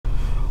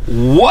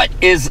What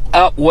is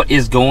up? What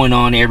is going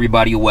on,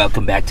 everybody?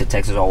 Welcome back to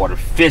Texas Allwater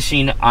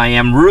Fishing. I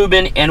am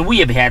Ruben, and we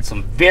have had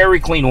some very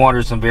clean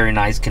water, some very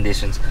nice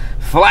conditions,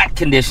 flat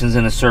conditions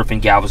in the surf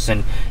in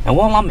Galveston. And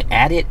while I'm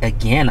at it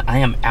again, I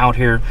am out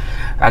here.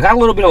 I got a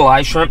little bit of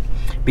live shrimp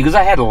because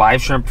I had a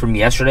live shrimp from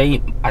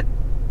yesterday. I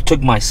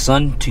took my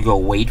son to go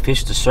wade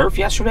fish to surf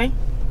yesterday.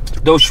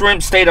 Those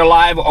shrimp stayed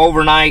alive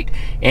overnight,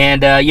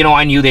 and you know,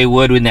 I knew they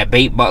would with that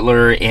bait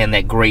butler and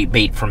that great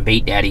bait from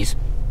Bait Daddies.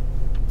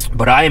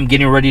 But I am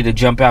getting ready to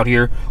jump out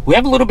here. We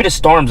have a little bit of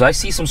storms. I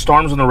see some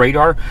storms on the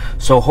radar,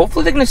 so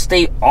hopefully they're going to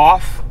stay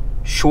off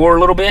shore a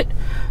little bit,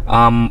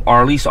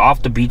 or at least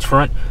off the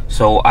beachfront,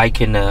 so I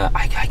can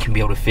be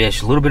able to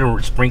fish. A little bit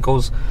of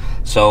sprinkles,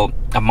 so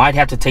I might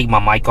have to take my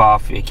mic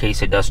off in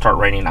case it does start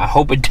raining. I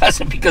hope it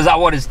doesn't, because I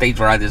want to stay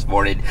dry this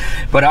morning.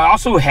 But I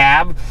also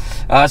have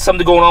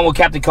something going on with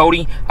Captain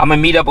Cody. I'm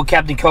gonna meet up with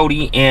Captain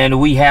Cody, and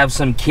we have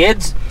some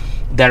kids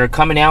that are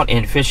coming out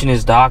and fishing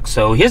his dock.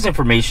 So his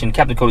information,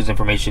 Captain Cody's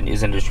information,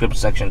 is in the description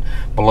section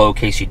below in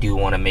case you do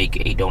want to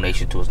make a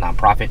donation to his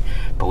nonprofit.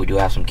 But we do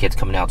have some kids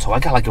coming out, so I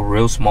got like a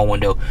real small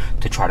window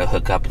to try to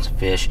hook up and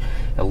fish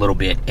a little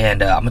bit.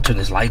 And I'm gonna turn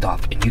this light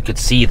off, and you can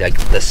see that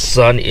the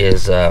sun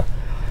is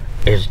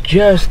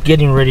just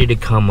getting ready to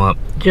come up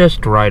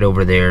just right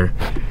over there.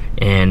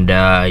 And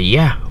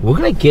yeah, we're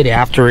gonna get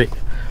after it.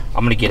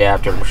 I'm gonna get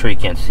after it. I'm sure you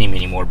can't see me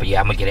anymore, but yeah,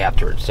 I'm gonna get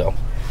after it. So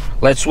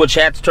let's switch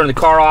hats, turn the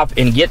car off,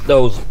 and get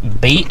those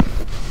bait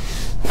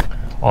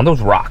on those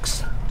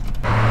rocks.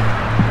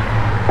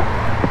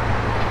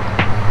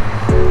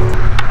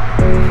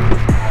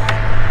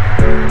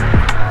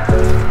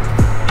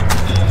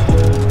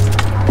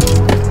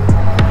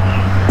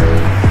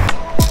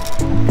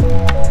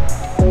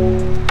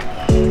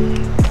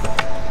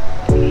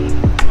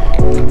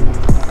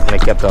 And I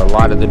kept a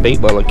lot of the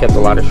bait butler, kept a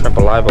lot of shrimp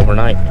alive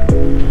overnight.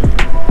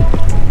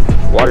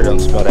 Water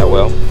don't smell that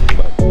well,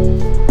 but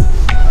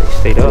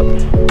stayed up.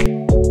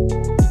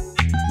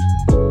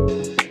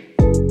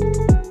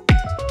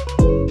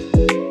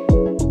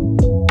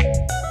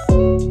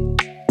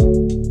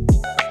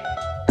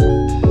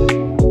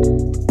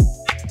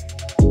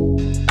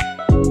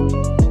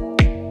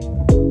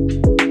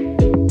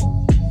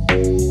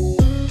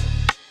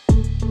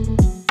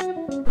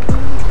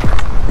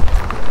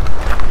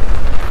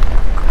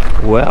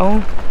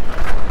 Well,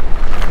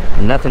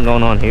 nothing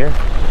going on here.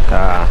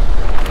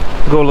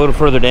 Go a little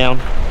further down.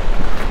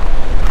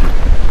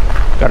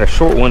 Got a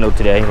short window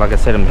today. Like I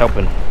said, I'm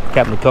helping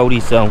Captain Cody,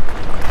 so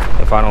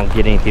if I don't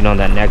get anything on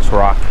that next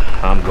rock,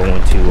 I'm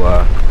going to,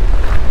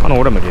 I don't know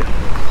what I'm gonna do.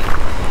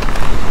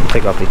 I'll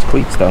take off these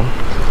cleats though.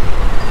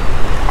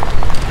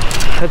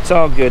 It's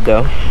all good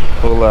though.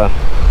 We'll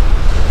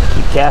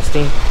keep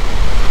casting.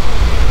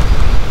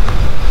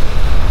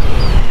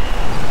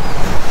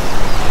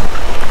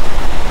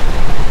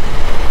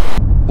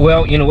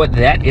 Well, you know what?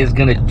 That is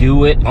gonna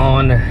do it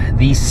on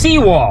the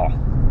seawall.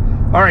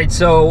 All right,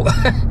 so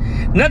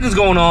nothing's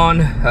going on.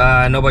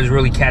 Nobody's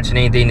really catching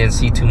anything. Didn't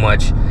see too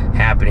much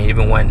happening.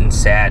 Even went and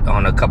sat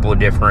on a couple of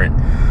different,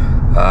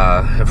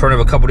 in front of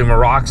a couple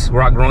different rock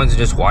groins, and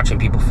just watching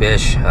people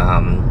fish.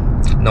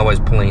 Nobody's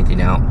pulling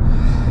anything out.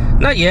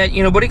 Not yet,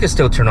 you know, but it could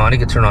still turn on. It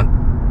could turn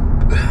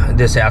on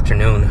this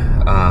afternoon.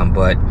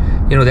 But,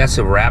 you know, that's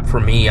a wrap for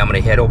me. I'm going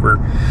to head over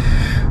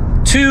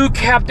to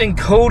Captain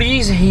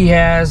Cody's. He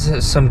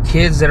has some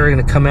kids that are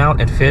going to come out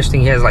and fish. I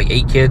think he has like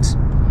 8 kids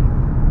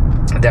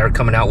that are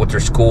coming out with their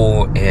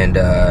school, and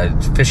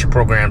fishing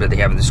program that they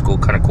have in the school,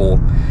 kind of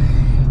cool.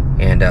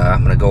 And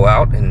I'm gonna go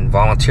out and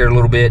volunteer a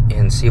little bit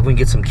and see if we can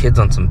get some kids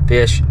on some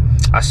fish.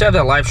 I still have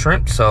that live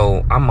shrimp,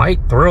 so I might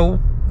throw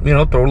a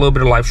little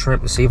bit of live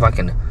shrimp and see if I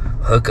can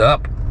hook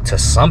up to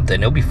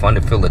something. It'll be fun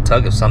to feel the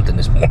tug of something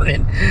this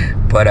morning.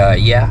 But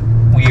yeah,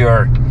 we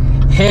are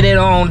headed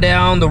on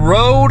down the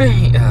road.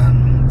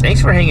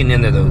 Thanks for hanging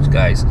in there, those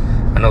guys.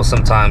 I know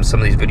sometimes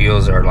some of these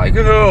videos are like,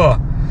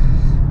 ugh,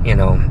 you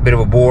know, a bit of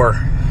a bore.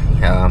 You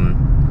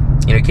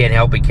know, can't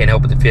help it.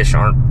 The fish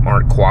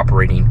aren't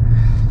cooperating,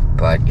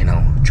 but you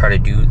know, try to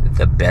do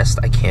the best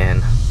I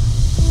can.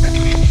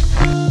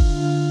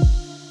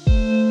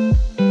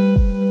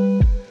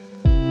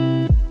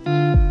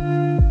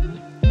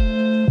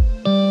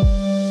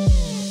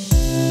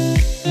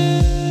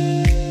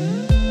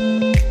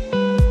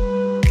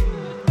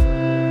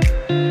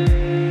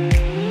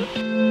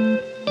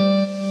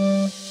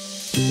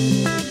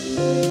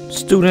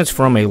 Students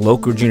from a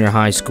local junior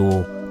high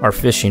school are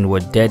fishing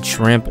with dead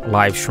shrimp,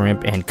 live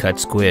shrimp, and cut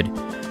squid,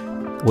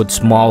 with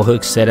small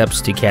hook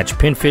setups to catch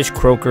pinfish,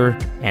 croaker,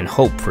 and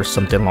hope for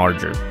something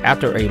larger.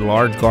 After a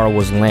large gar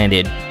was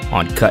landed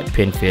on cut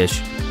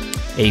pinfish,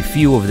 a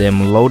few of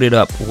them loaded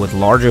up with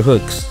larger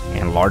hooks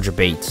and larger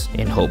baits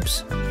in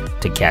hopes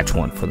to catch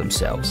one for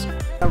themselves.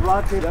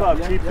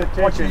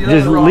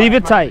 Just leave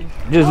it tight.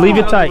 Just leave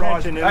it tight.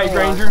 Hey,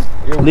 Granger.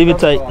 Leave it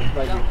tight.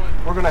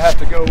 We're going to have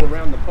to go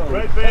around the post.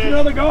 Red fish.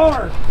 Another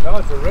gar. No,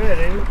 it's a red,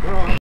 ain't it?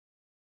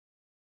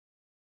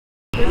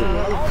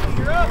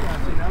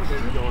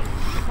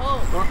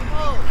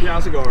 Yeah,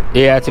 it's a gar.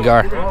 Yeah, it's a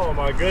gar. Oh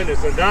my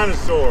goodness, a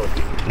dinosaur.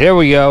 There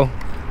we go.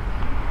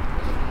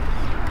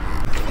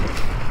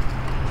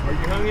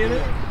 hung in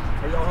it?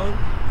 Are y'all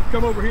hung?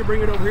 Come over here,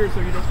 bring it over here so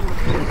you don't want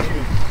to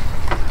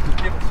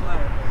just give it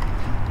slack.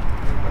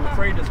 I'm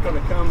afraid it's going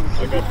to come.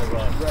 I got the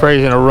rod. Afraid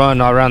he's going to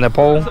run around that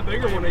pole. That's a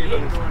bigger one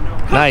even.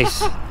 Nice.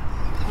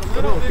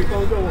 Come on, keep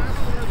on going.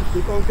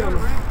 Keep on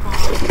coming.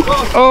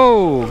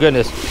 Oh,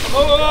 goodness.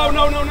 Oh,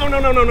 no,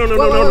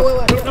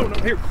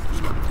 here.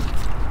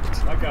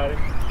 I got it.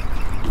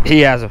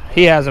 He has him.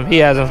 He has him. He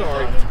has him.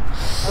 Sorry.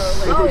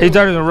 He's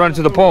starting to run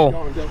to the pole.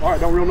 All right,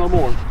 don't reel no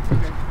more.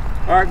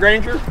 All right,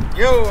 Granger.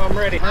 Yo, I'm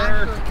ready.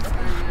 They're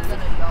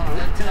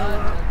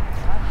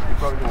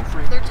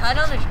tight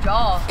on his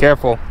jaw.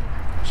 Careful.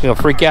 She's going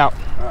to freak out.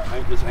 All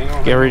right, just hang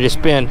on. Get ready to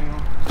spin.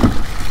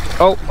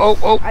 Oh, oh,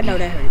 oh. I know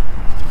that hurt.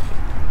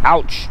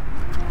 Ouch.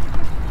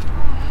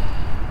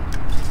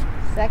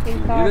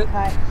 Second car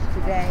catch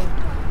today.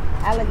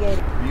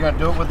 Alligator. You gotta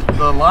do it with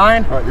the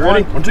line? All right, you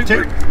ready? 1, 2,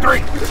 3.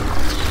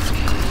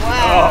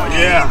 Wow. Oh,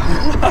 yeah.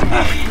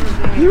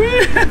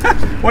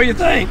 What do you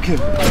think?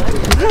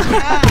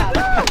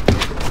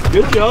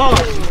 Good job.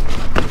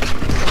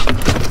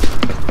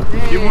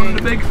 You wanted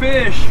a big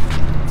fish.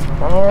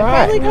 All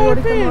right.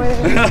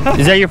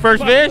 Is that your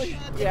first fish?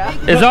 Yeah.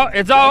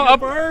 It's all up.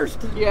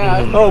 First?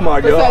 Yeah. Oh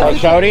my God.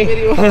 Cody,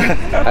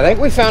 I think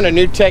we found a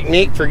new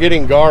technique for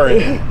getting gar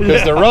in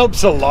because the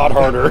rope's a lot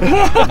harder.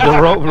 The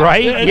rope,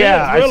 right?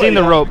 Yeah, I've seen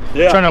the rope.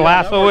 Trying to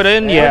lasso it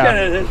in.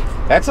 Yeah.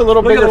 That's a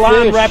little Look at bigger the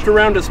line fish. wrapped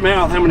around his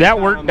mouth. How many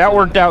That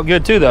worked out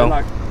good too though.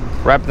 Like,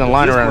 Wrapping the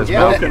line around his this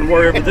mouth. one's broken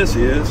wherever this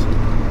is.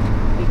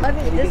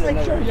 This like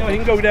Yeah, he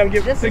can go down and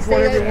get this pick is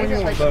whatever one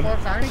you want, bud.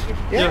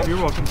 Yeah, you're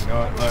welcome.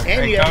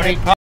 Hey,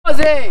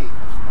 Cody.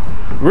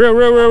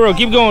 Real.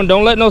 Keep going.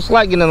 Don't let no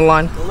slack get in the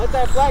line. Don't let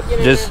that flat get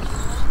in Just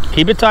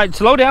keep it tight.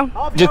 Slow down.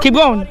 Just keep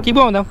going. Keep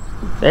going though.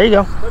 There you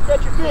go. Look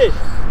at your fish.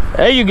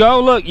 There you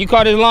go. Look, you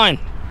caught his line.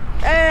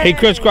 Hey. He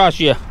crisscrossed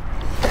you.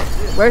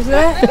 Where's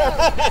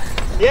that?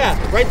 Yeah,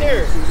 right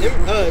there.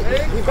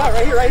 We've got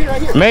right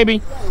here. Maybe.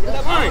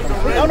 That line.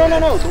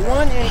 No. The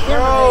one in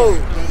Cameron.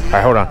 All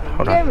right, hold on.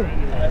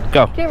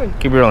 Go. Cameron.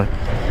 Keep reeling.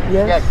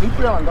 Yeah, keep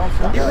reeling. Don't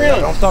stop. Keep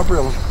reeling. Don't stop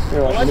reeling.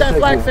 Let that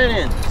flag fit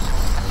in.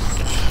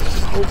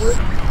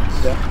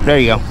 There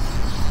you go.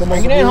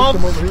 Bring it in,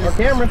 Hump. Or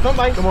Cameron,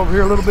 somebody. Come over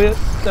here a little bit.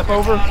 Step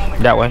over.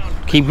 That way.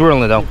 Keep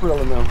reeling though. Keep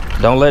reeling now.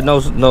 Don't let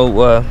don't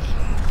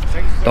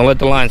let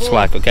the line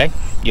slack, okay?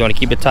 You want to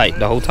keep it tight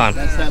the whole time.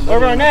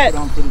 Over on that.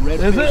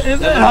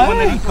 Is it?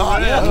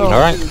 All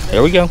right,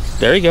 there we go.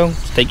 There you go.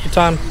 Just take your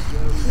time.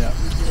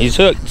 He's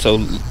hooked, so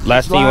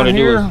last thing you want to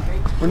do is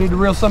we need to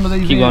reel some of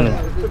these keep in.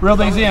 going. Reel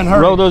these in,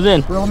 hurry. Roll those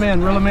in. Reel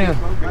them in.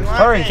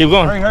 Hurry. Keep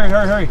going.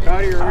 Hurry.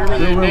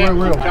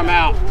 Reel. Come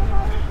out.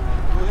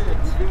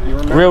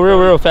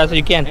 Real fast as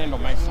you can. Handle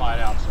may slide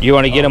out. You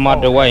want to get them out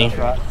of the way. It's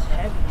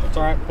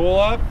all right. Pull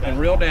up and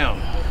reel down.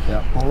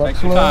 Yeah, pull up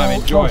Take your time.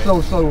 Enjoy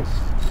it. slow.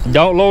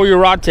 Don't lower your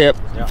rod tip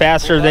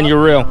faster than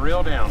your reel.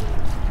 Reel down.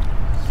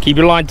 Keep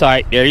your line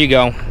tight. There you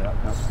go.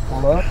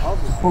 Pull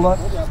up.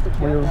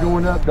 When you're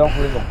going up, don't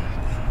reel.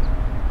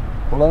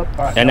 Pull up.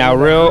 All right, And now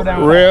reel.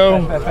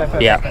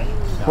 Fast. Yeah.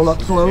 Pull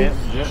up slow.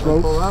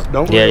 Pull up.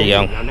 Don't There reel.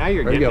 you go. Now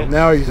you're There you getting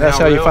go. it. That's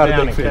how you reel find a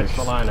down big and fish. catch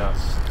the line up.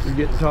 You're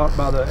getting taught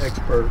by the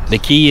experts. The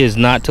key is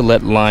not to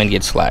let the line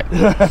get slack.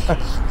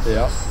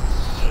 Yeah.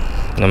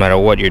 No matter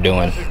what you're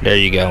doing. There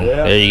you go.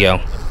 Yeah. There you go.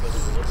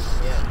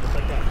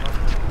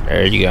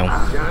 There you go.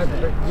 Guys,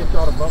 get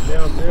y'all to bump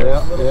down there.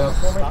 Yeah.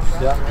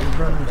 He's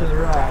running to the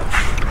right.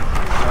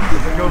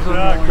 If it goes over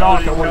the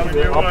dock,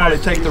 I'll probably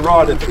take the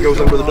rod if it goes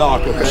over the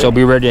dock, okay? So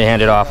be ready to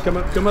hand it off. Come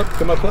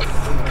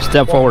up.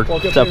 Step forward.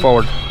 Step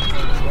forward.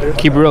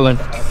 Keep reeling.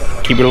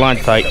 Keep your line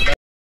tight.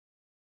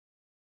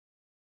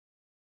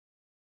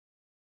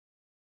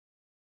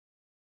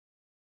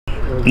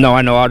 No,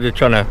 I know. I'm just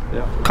trying to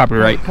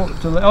copyright.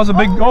 That was a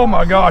big, oh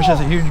my gosh,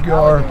 that's a huge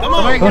gar. Come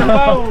on,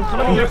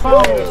 get your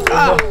phone.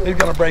 He's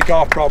gonna break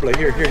off probably.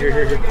 Here.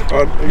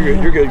 Oh,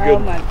 you're good. Oh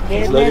my Just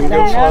goodness, let him go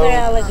another slow.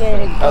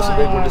 alligator. That's a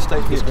big one to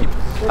stay.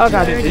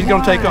 He's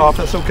gonna take off,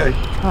 that's okay.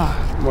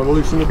 I'm gonna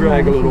loosen the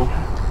drag a little.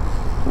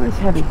 Oh, it's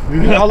heavy.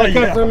 I'll look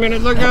up for a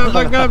minute. Look up.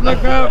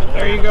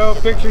 There you go.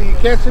 Picture you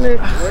catching it.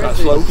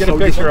 Slow, Get a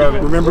picture of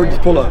it. Remember,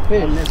 just pull up.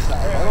 There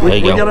We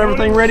you got go.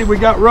 everything ready. We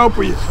got rope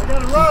for you.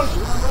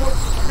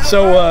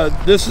 So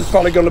this is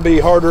probably going to be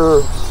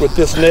harder with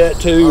this net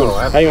too.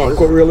 Hang on,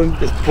 quit reeling.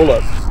 Just pull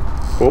up.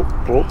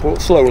 Pull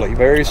slowly,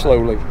 very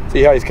slowly.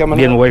 See how he's coming?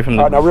 Getting up? away from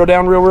the. All right, now reel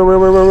down,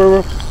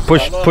 reel.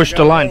 Push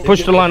the line.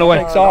 Push the line away.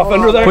 Takes off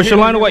under there. Push the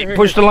line away.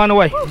 Push the line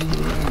away.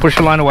 Push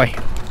the line away.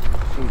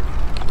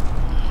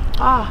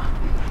 Ah,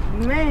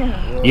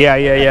 man. Yeah.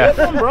 Yeah.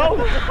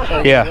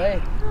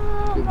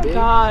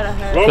 God, I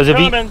heard. Because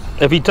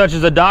if he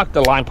touches the dock,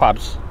 the line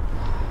pops.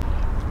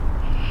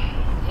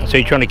 So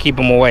you're trying to keep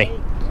him away.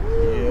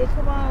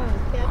 Come on,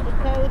 Captain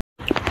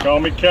Cody. Call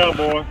me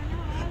cowboy.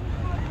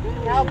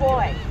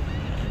 Cowboy.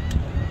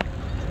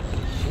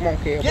 Come on,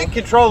 kid. Get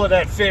control of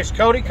that fish,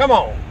 Cody. Come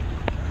on.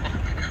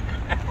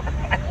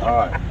 All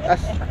right.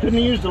 Couldn't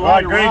use the All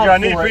right, Granger, I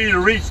need for you to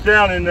reach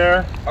down in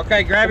there.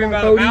 Okay, grab him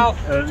by the mouth.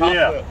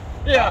 Yeah.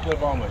 Yeah.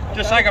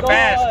 Just like a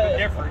bass, but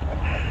different.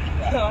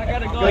 I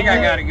think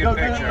I got a good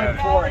picture of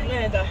it.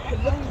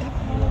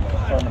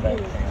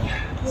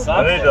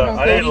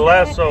 I need to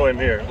lasso him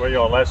here. Where you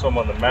gonna lasso him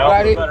on the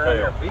mouth or the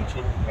tail?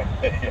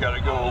 You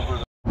gotta go over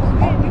the.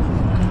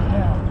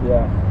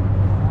 Yeah.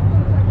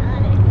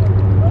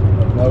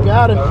 No,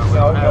 got him.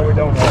 No, we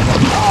don't have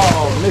it.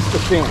 Oh, missed the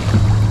fin.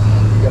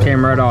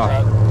 Came right off.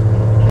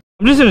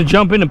 I'm just gonna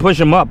jump in and push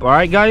him up. All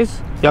right,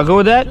 guys? Y'all go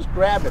with that? Just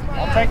grab it.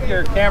 I'll take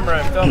your camera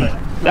and film it.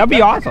 That'd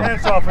be awesome.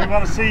 Pants off. We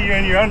want to see you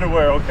in your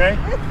underwear, okay?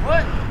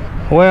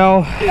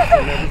 Well,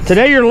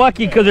 today you're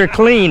lucky because they're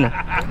clean.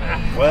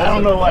 Well, I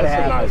don't know what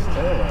happened.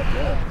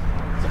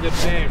 It's a good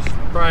fish.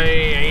 Probably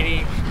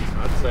 80,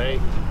 I'd say.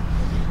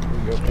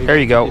 There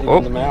you go.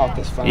 In the mouth,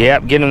 that's fine.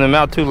 Yep, get him in the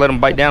mouth too. Let him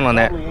bite down on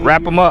that.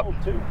 Wrap him up.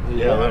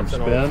 Yeah, let him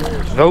spin.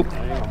 Nope.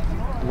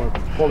 I'm gonna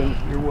pull him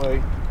your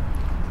way.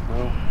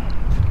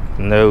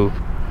 No.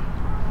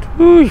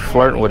 Ooh, you're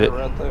flirting with it.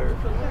 Right there.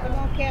 Come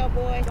on,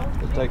 cowboy.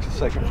 It takes a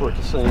second for it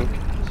to sink.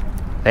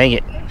 Dang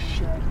it.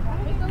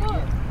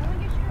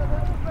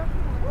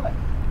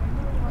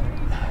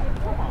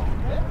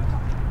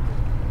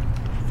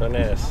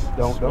 Finesse.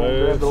 Don't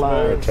grab the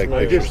line. Take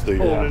pictures through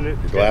your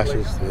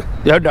glasses.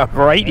 Yeah, no,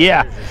 right?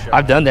 Yeah.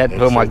 I've done that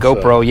with my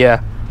GoPro,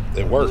 yeah.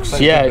 It works.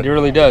 Yeah, it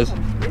really does.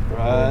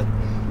 Right.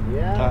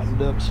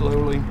 Tightened up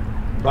slowly.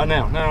 Right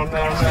now. Now.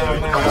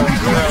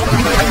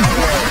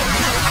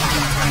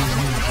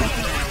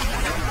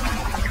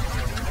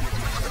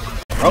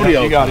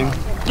 Rodeo. You got him.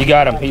 You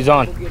got him. He's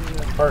on.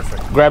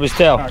 Perfect. Grab his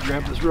tail. All right,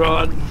 grab this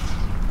rod.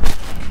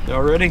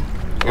 Y'all ready?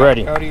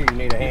 Ready. Cody, you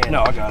need a hand.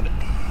 No, I got it.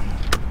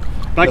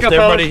 Back Lift up,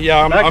 everybody. fellas.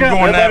 Yeah, I'm Back up.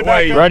 going that Everybody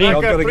way. back up. Ready?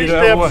 Y'all Back up. gotta 3 get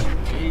out of the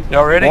steps. way.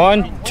 Y'all ready?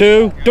 1,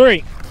 2,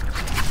 3.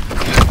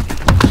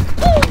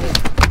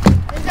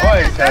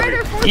 It's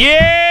heavy.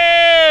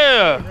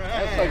 Yeah!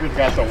 That sucker's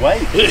got some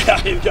weight. Yeah,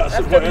 he got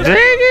some weight. Dang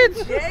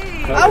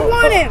it! I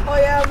want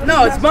him.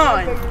 No, it's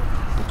mine.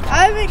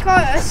 I haven't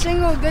caught a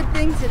single good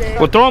thing today.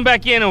 We'll throw him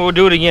back in and we'll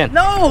do it again.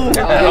 No.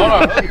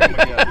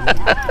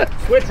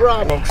 Switch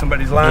rod. Broke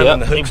somebody's line Yep,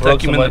 and the he hook broke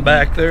stuck him in the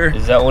somebody. back there.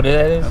 Is that what it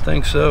is? I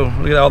think so.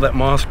 Look at all that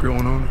moss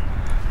growing on it.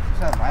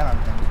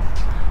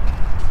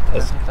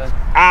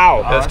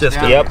 Ow! That's just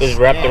Yep, it's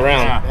wrapped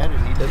around.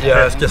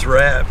 Yeah, it's just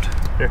wrapped.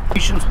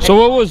 So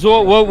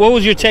what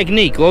was your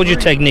technique? What was your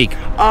technique?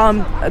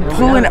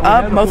 Pulling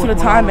up most of the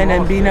time and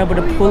then being able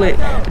to pull it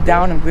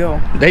down and reel.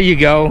 There you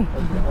go.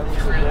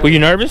 Were you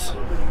nervous?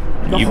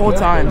 The whole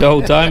time. The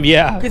whole time,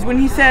 yeah. Because when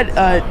he said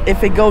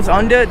if it goes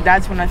under,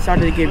 that's when I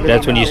started to get really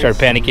That's when you start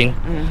panicking.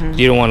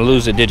 You don't want to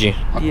lose it, did you?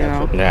 You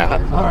know.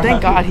 Nah.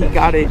 Thank God he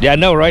got it. Yeah, I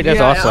know, right? That's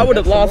Yeah, awesome. I would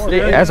have lost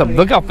it. That's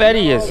look how fat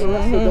he is.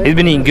 He's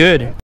been eating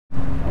good.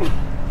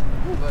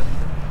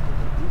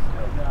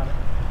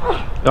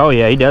 Oh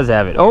yeah, he does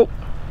have it. Oh,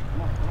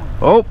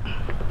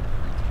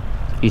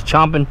 he's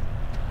chomping.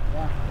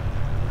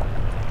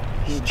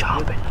 He's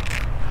chomping.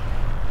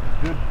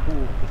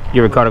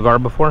 You ever caught a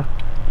garb before?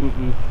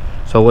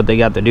 So what they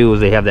got to do is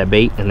they have that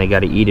bait and they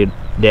got to eat it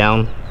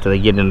down so they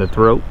get in the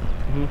throat.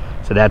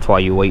 So that's why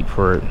you wait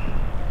for it.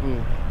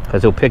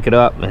 Because he'll pick it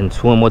up and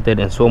swim with it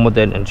and swim with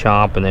it and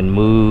chomp and then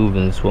move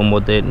and swim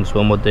with it and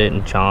swim with it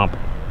and chomp.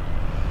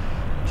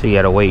 So you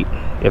gotta wait.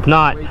 If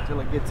not, Wait till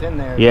it gets in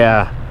there.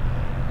 yeah.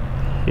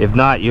 If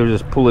not, you'll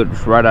just pull it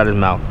right out of his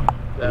mouth.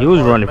 He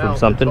was running from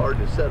something.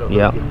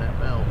 Yeah.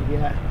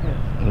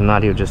 If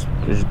not, he'll just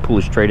pull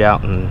it straight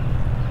out and.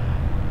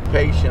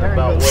 Patient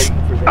about waiting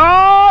for that.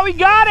 Oh, we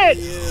got it!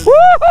 Woo!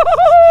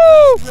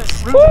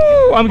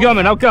 Woo! I'm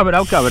coming.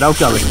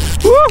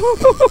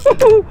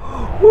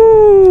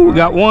 Woo! We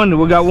got one.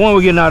 We're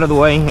getting out of the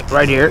way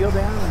right here.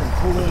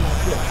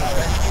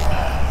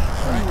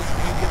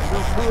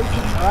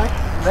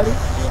 Ready?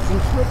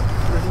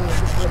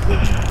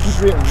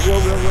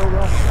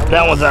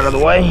 That one's out of the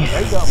way.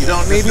 You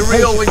don't need to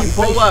reel when you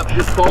pull up.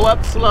 Just pull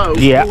up slow.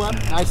 Yeah. Pull up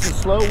nice and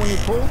slow when you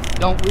pull.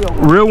 Don't reel.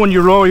 Reel when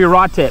you lower your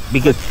rod tip,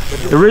 because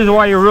the reason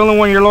why you're reeling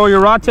when you lower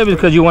your rod tip is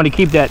because you want to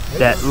keep that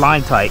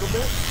line tight.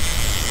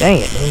 Dang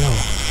it.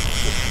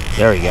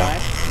 There we go.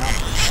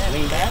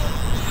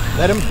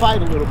 Let him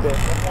fight a little bit.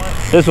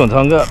 This one's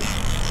hung up.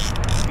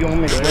 You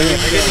want me to bring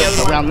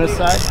it around this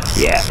side?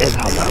 Yeah, it's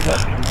hung up.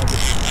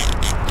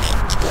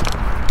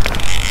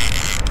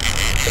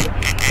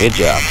 Good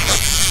job.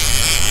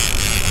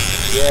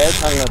 Yeah,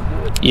 it's hung up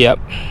good. Yep.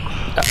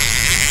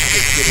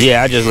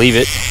 Yeah, I just leave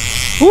it.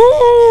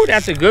 Woo,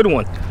 that's a good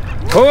one.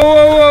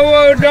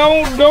 Whoa,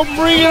 don't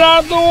bring it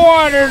out the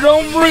water.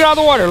 Don't bring it out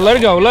the water. Let it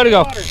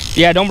go.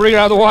 Yeah, don't bring it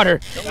out the water.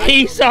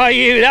 He saw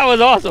you. That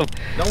was awesome.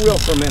 Don't reel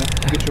for a minute.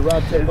 Get your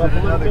rod tip up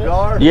another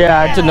guard.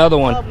 Yeah, it's another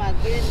one. Oh my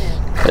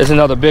goodness. It's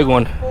another big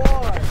one.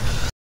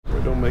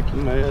 Don't make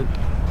you mad.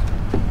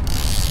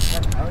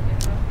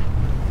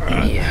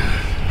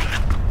 Yeah.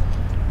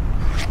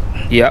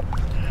 Yep.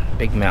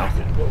 Big mouth.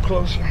 Go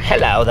closer.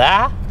 Hello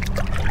there.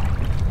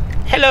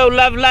 Hello,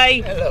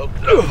 lovely. Hello.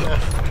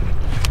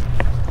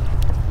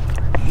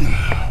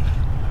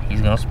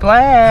 He's gonna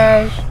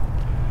splash.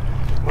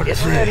 What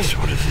is this?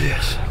 What is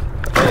this?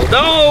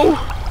 No!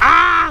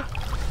 Ah!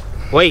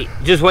 Wait,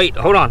 just wait.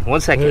 Hold on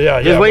 1 second.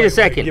 Yeah, just wait a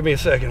second. Give me a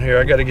second here.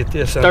 I got to get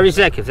this. 30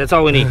 seconds. That's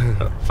all we need.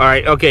 All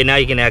right. Okay. Now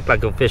you can act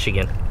like a fish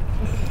again.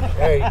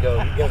 There you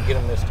go. You gotta get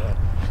him this time.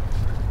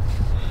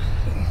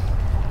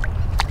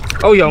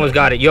 Oh, you almost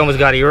got it. You almost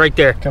got it. You're right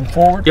there. Come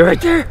forward. You're right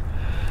there.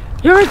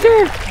 You're right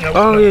there. Nope,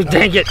 oh, nope,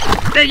 dang it.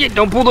 Dang it.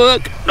 Don't pull the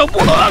hook. Don't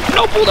pull the hook.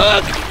 Don't pull the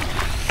hook.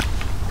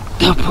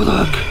 Don't pull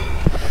the hook.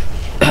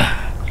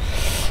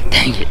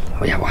 Dang it.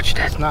 Oh, yeah, watch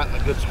that. It's not in a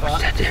good spot.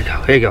 Watch that. There you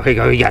go. Here you go. Here you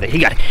go. He got it. He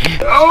got it.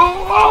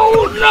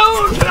 Oh,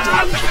 no.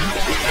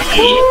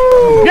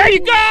 There you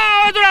go.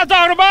 That's what I'm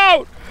talking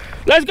about.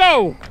 Let's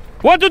go.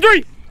 1, 2,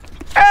 3.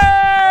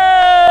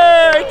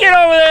 Hey, get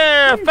over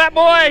there, fat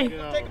boy.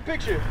 Take a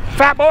picture.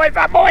 Fat boy,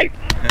 fat boy.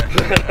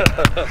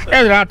 That's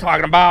what I'm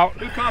talking about.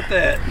 Who caught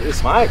that?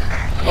 It's Mike.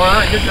 All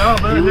right, good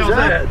job, man. How's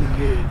that?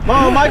 Come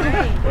on, Michael.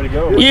 Where'd he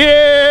go?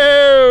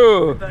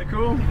 You. Isn't that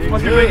cool?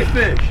 What's your biggest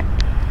fish?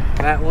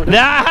 That one.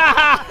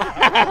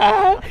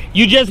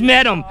 You just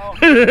met him.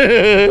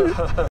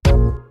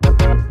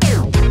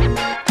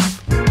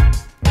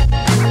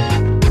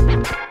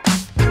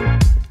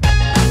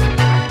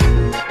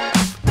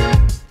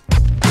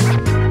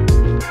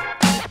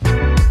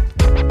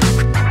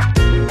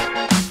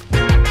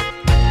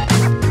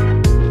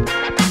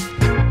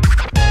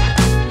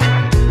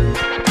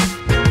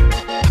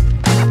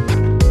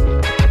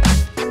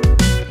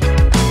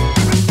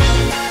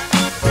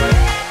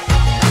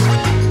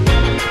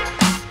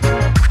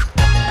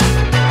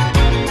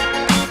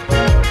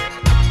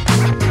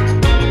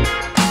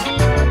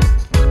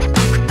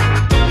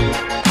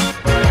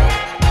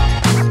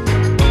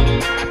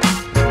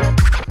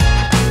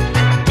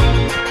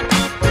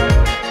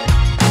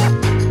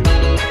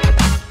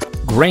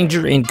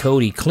 Ranger and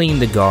Cody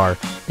cleaned the gar.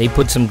 They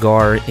put some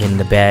gar in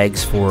the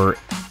bags for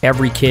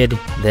every kid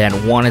that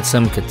wanted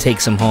some, could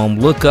take some home,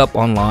 look up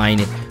online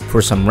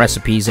for some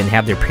recipes, and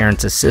have their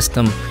parents assist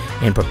them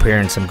in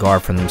preparing some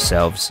gar for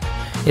themselves.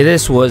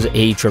 This was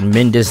a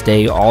tremendous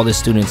day. All the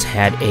students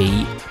had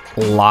a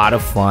lot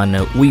of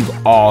fun. We've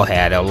all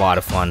had a lot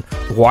of fun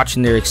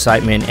watching their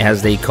excitement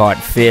as they caught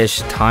fish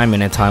time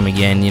and time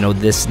again. You know,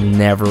 this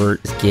never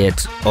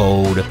gets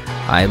old.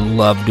 I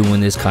love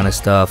doing this kind of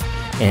stuff.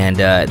 And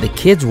the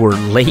kids were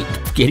late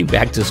getting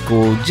back to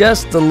school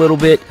just a little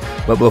bit,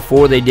 but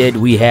before they did,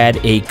 we had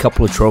a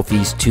couple of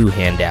trophies to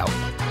hand out.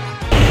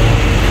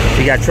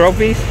 You got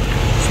trophies?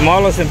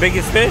 Smallest and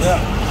biggest fish? Yeah.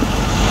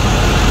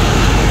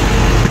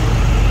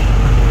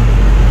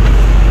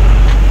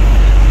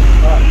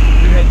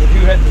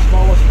 Who had the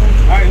smallest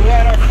fish? All right, who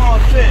had our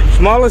smallest fish?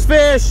 Smallest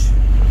fish?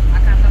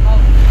 I got the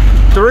most.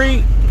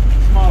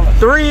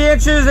 3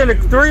 inches and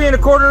 3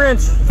 1/4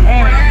 inch.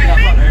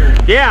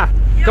 Yeah,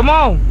 come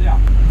on. Yeah.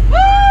 Woo!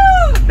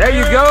 There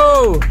you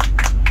go.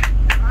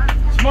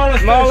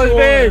 Smallest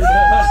fish.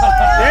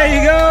 There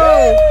you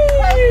go.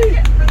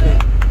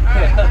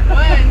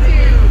 1,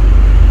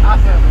 2.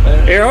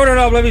 Awesome. Here, hold it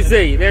up. Let me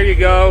see. There you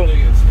go.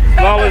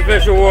 Smallest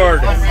fish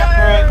award.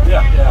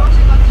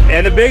 Yeah.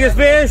 And the biggest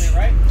fish?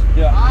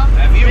 Yeah.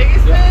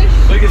 Biggest fish?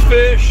 Biggest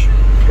fish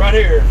right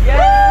here.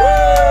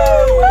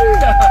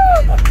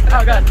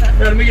 Oh, God.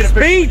 Here, let me get a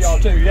picture Speech. of y'all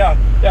too. Yeah.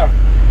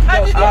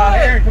 How'd you do it?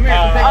 Aaron, come here.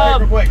 Take a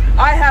picture quick.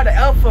 I had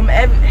help from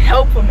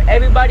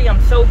everybody.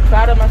 I'm so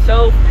proud of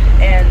myself,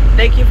 and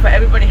thank you for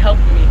everybody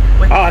helping me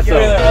with Awesome.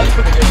 Yeah, that's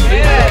pretty good.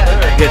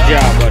 Yeah. Good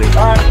job, buddy.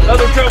 All right,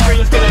 another trophy.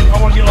 Let's get in.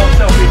 I want to get a little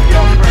selfie with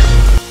y'all.